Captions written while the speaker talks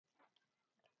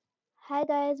Hi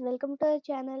guys, welcome to our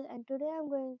channel, and today I'm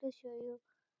going to show you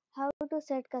how to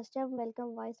set custom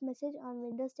welcome voice message on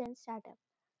Windows 10 startup.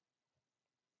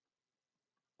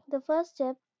 The first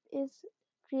step is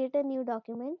create a new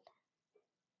document.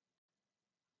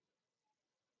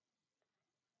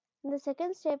 And the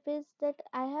second step is that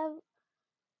I have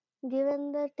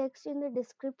given the text in the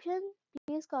description.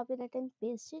 Please copy that and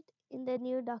paste it in the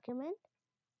new document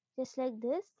just like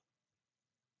this.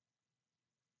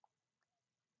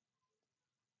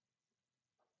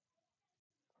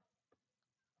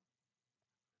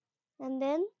 And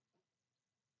then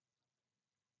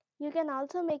you can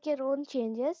also make your own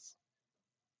changes.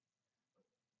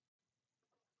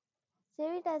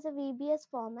 Save it as a VBS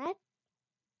format.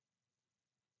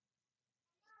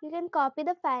 You can copy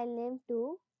the file name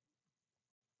too.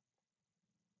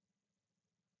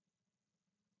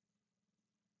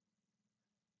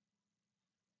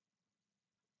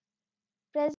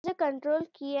 Press the Ctrl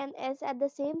key and S at the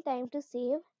same time to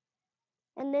save,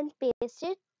 and then paste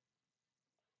it.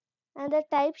 And the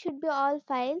type should be all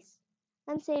files.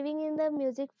 I'm saving in the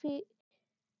music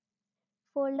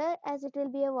folder as it will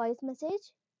be a voice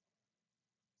message.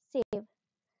 Save.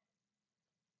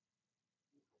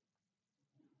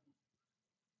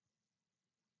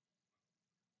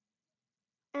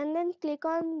 And then click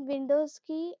on Windows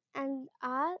key and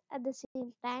R at the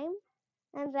same time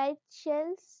and write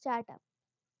shell startup.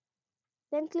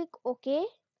 Then click OK.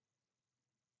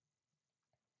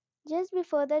 Just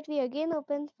before that, we again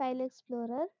open File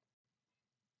Explorer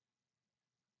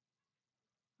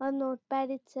or Notepad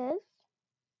itself.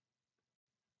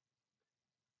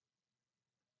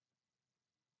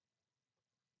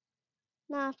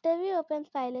 Now after we open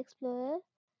File Explorer,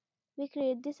 we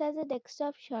create this as a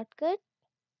desktop shortcut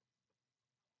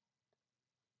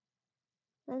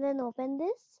and then open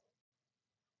this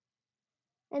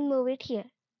and move it here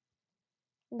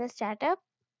in the startup.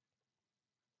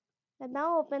 And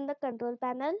now open the control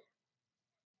panel,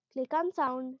 click on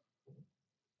sounds,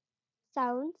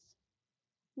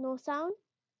 no sound,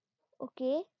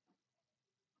 OK,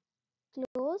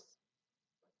 close,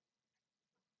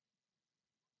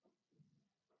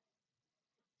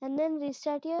 and then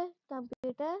restart your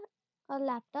computer or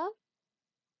laptop.